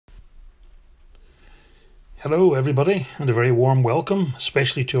Hello, everybody, and a very warm welcome,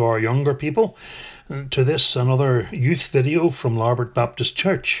 especially to our younger people, to this another youth video from Larbert Baptist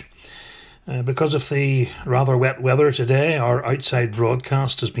Church. Because of the rather wet weather today, our outside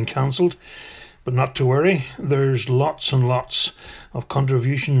broadcast has been cancelled, but not to worry, there's lots and lots of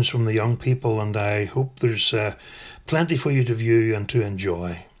contributions from the young people, and I hope there's plenty for you to view and to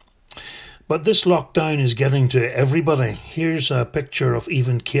enjoy. But this lockdown is getting to everybody. Here's a picture of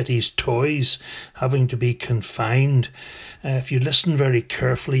even Katie's toys having to be confined. If you listen very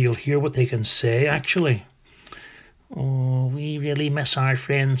carefully, you'll hear what they can say, actually. Oh, we really miss our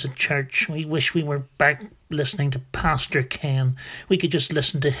friends at church. We wish we were back listening to Pastor Ken. We could just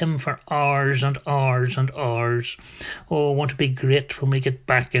listen to him for hours and hours and hours. Oh, won't it be great when we get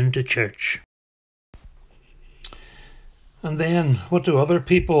back into church? And then, what do other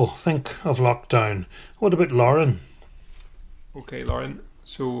people think of lockdown? What about Lauren? Okay, Lauren,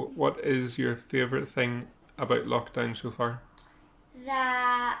 so what is your favourite thing about lockdown so far?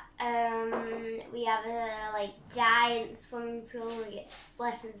 That we have a giant swimming pool. We get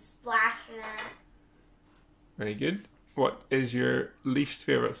splish and splash in it. Very good. What is your least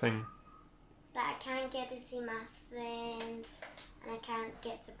favourite thing? That I can't get to see my friends and I can't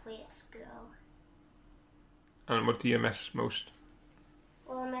get to play at school. And what do you miss most?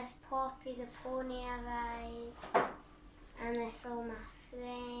 Well, I miss Poppy the pony I ride. I miss all my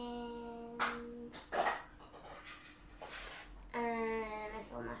friends. And I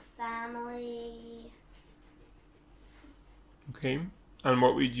miss all my family. Okay. And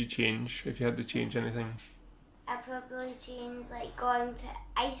what would you change if you had to change anything? I'd probably change going to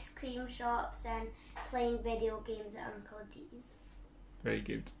ice cream shops and playing video games at Uncle D's. Very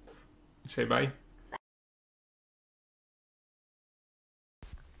good. Say bye.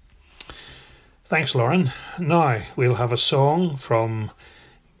 Thanks, Lauren. Now we'll have a song from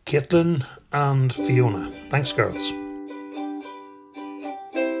Caitlin and Fiona. Thanks, girls.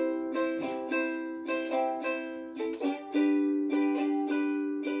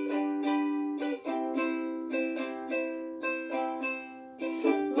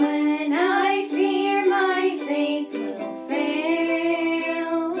 When I fear my faith will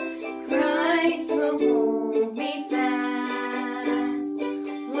fail, Christ will hold me fast.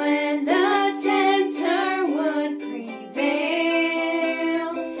 When the tempter would prevail,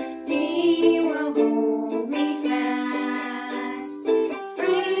 He will hold me fast. I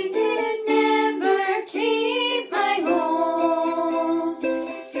could never keep my hold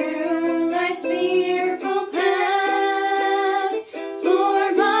through life's fearful path,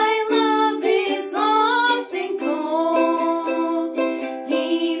 for my love is often cold.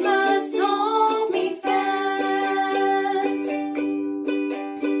 He must hold me fast.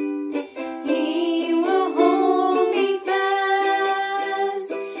 He will hold me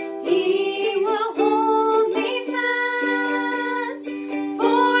fast. He will hold me fast.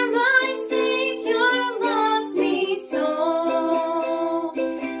 For my Savior loves me so.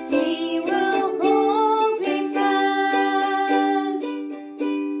 He will hold me fast.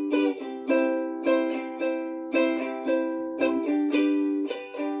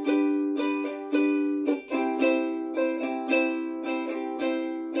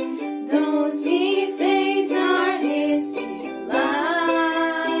 Those He saves are His delights.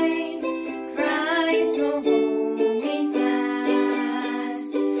 Christ will hold me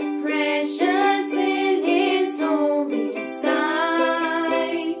fast. Precious in His holy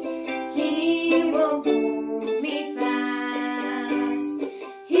sight, He will hold me fast.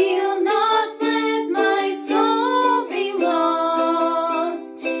 He'll not let my soul be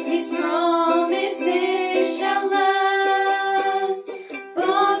lost. His promises shall last.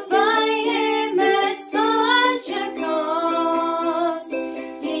 Bought by Him at such a cost,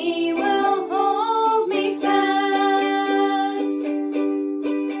 He will hold me fast.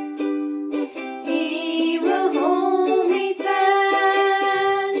 He will hold me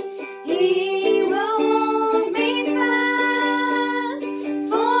fast. He will hold me fast.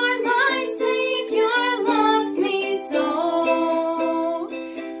 For my Savior loves me so.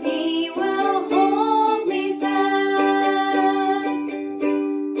 He will hold me fast.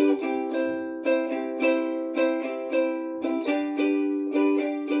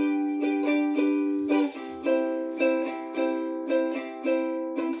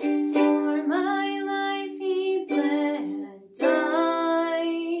 For my life He bled and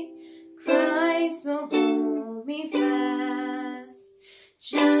died. Christ will hold me fast.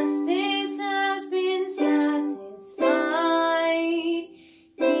 Justice has been satisfied.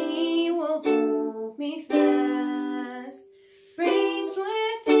 He will hold me fast. Raised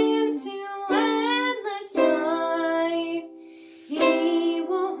with Him to endless life, He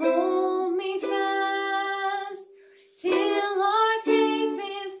will hold me fast.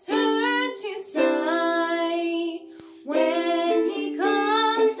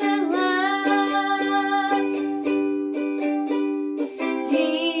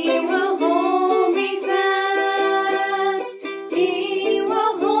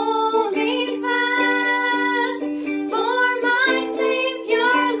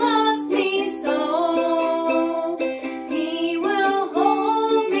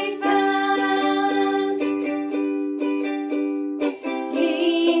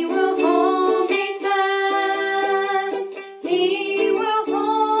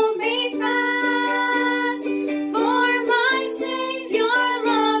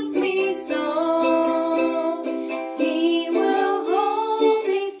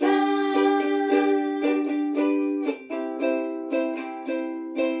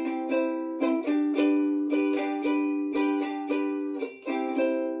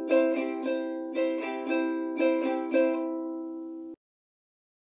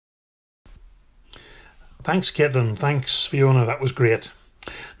 Thanks, Kit, and thanks, Fiona. That was great.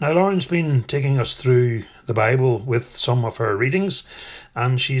 Now, Lauren's been taking us through the Bible with some of her readings,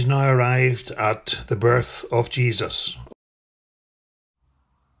 and she's now arrived at the birth of Jesus.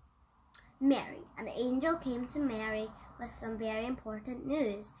 Mary. An angel came to Mary with some very important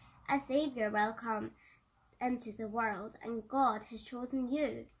news. A Saviour will come into the world, and God has chosen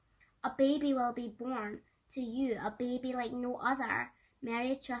you. A baby will be born to you, a baby like no other.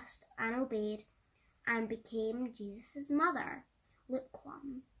 Mary trusted and obeyed and became Jesus' mother. Luke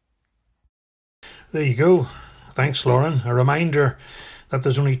 1. There you go. Thanks, Lauren. A reminder that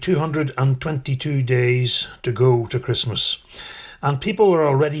there's only 222 days to go to Christmas. And people are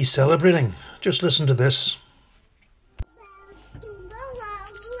already celebrating. Just listen to this.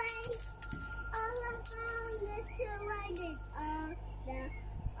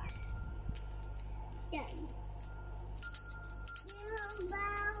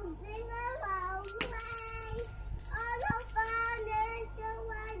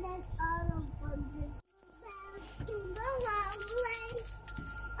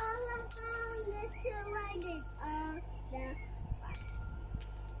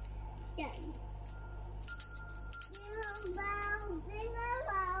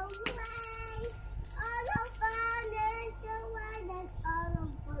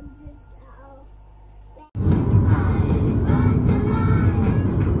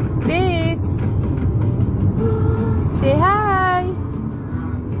 Say hi.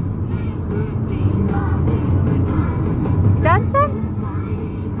 Dancing?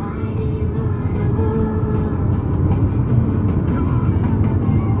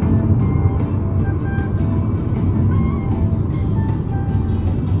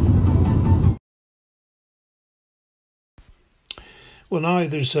 Well, now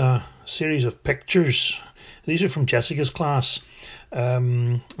there's a series of pictures. These are from Jessica's class,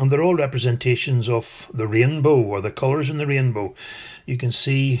 and they're all representations of the rainbow, or the colours in the rainbow. You can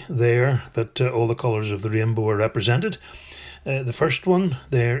see there that all the colours of the rainbow are represented. The first one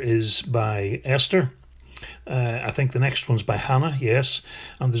there is by Esther. I think the next one's by Hannah, yes,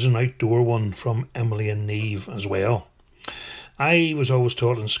 and there's an outdoor one from Emily and Neve as well. I was always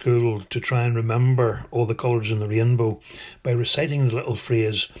taught in school to try and remember all the colours in the rainbow by reciting the little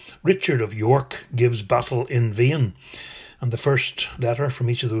phrase, "Richard of York gives battle in vain." And the first letter from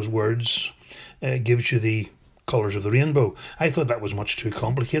each of those words gives you the colours of the rainbow. I thought that was much too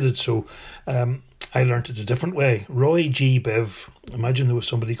complicated, so I learnt it a different way. Roy G. Biv, imagine there was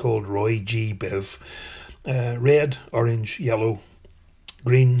somebody called Roy G. Biv. Red, orange, yellow,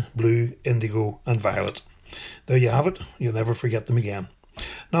 green, blue, indigo and violet. There you have it. You'll never forget them again.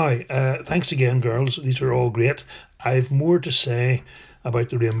 Now, thanks again, girls. These are all great. I've more to say about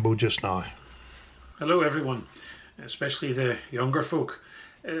the rainbow just now. Hello, everyone, especially the younger folk.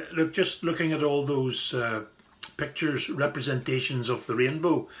 Look, just looking at all those pictures, representations of the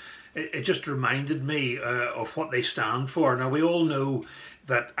rainbow, it just reminded me of what they stand for. Now, we all know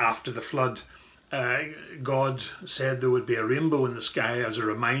that after the flood, God said there would be a rainbow in the sky as a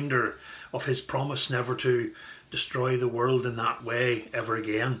reminder of his promise never to destroy the world in that way ever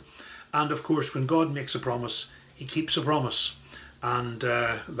again. And of course, when God makes a promise, he keeps a promise. And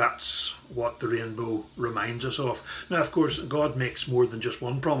that's what the rainbow reminds us of. Now, of course, God makes more than just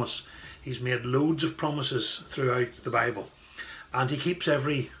one promise. He's made loads of promises throughout the Bible. And he keeps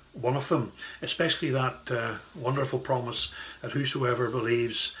every one of them, especially that wonderful promise that whosoever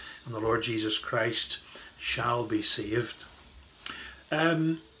believes in the Lord Jesus Christ shall be saved.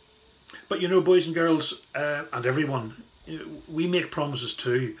 But you know, boys and girls, and everyone, we make promises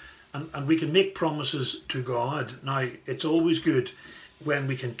too, and we can make promises to God. Now, it's always good when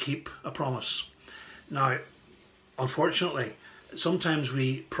we can keep a promise. Now, unfortunately, sometimes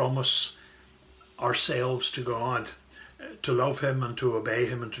we promise ourselves to God to love him and to obey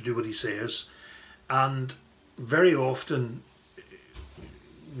him and to do what he says, and very often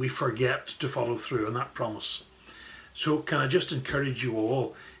we forget to follow through on that promise. So can I just encourage you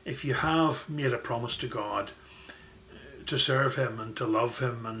all, if you have made a promise to God to serve him and to love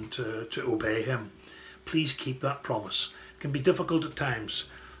him and to obey him, please keep that promise. It can be difficult at times.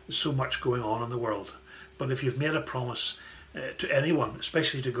 There's so much going on in the world. But if you've made a promise to anyone,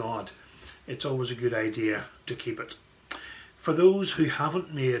 especially to God, it's always a good idea to keep it. For those who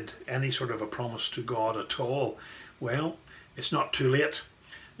haven't made any sort of a promise to God at all, well, it's not too late.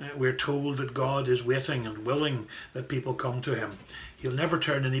 We're told that God is waiting and willing that people come to him. He'll never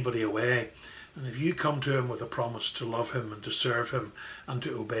turn anybody away. And if you come to him with a promise to love him and to serve him and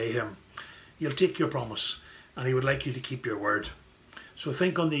to obey him, he'll take your promise and he would like you to keep your word. So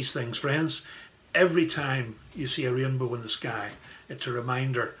think on these things, friends. Every time you see a rainbow in the sky, it's a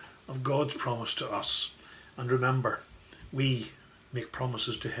reminder of God's promise to us And remember, we make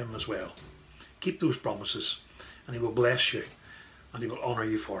promises to him as well. Keep those promises and he will bless you and he will honour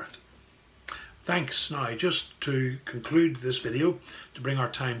you for it. Thanks. Now, just to conclude this video, to bring our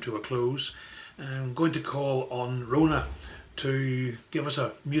time to a close, I'm going to call on Rona to give us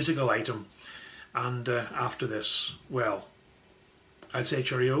a musical item, and after this, well, I'll say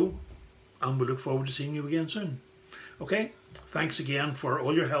cheerio and we look forward to seeing you again soon. Okay, thanks again for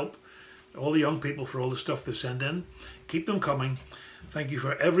all your help, all the young people for all the stuff they send in. Keep them coming. Thank you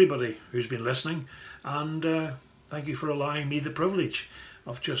for everybody who's been listening, and thank you for allowing me the privilege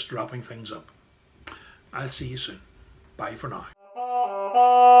of just wrapping things up. I'll see you soon. Bye for now.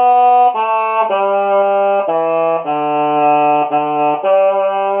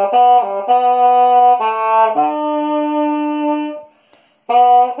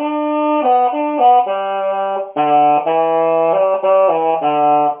 Oh